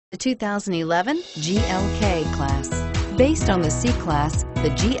The 2011 GLK-Class. Based on the C-Class, the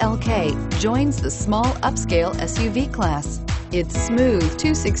GLK joins the small upscale SUV class. Its smooth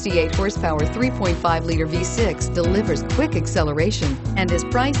 268 horsepower 3.5-liter V6 delivers quick acceleration and is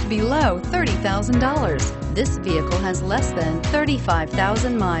priced below $30,000. This vehicle has less than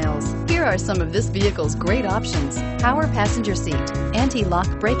 35,000 miles. Here are some of this vehicle's great options: power passenger seat, anti-lock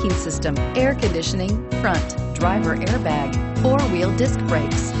braking system, air conditioning, front, driver airbag, four-wheel disc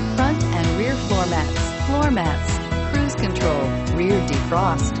brakes, front and rear floor mats, cruise control, rear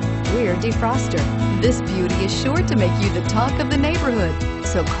defrost, rear defroster. This beauty is sure to make you the talk of the neighborhood.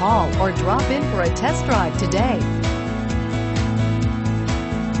 So call or drop in for a test drive today.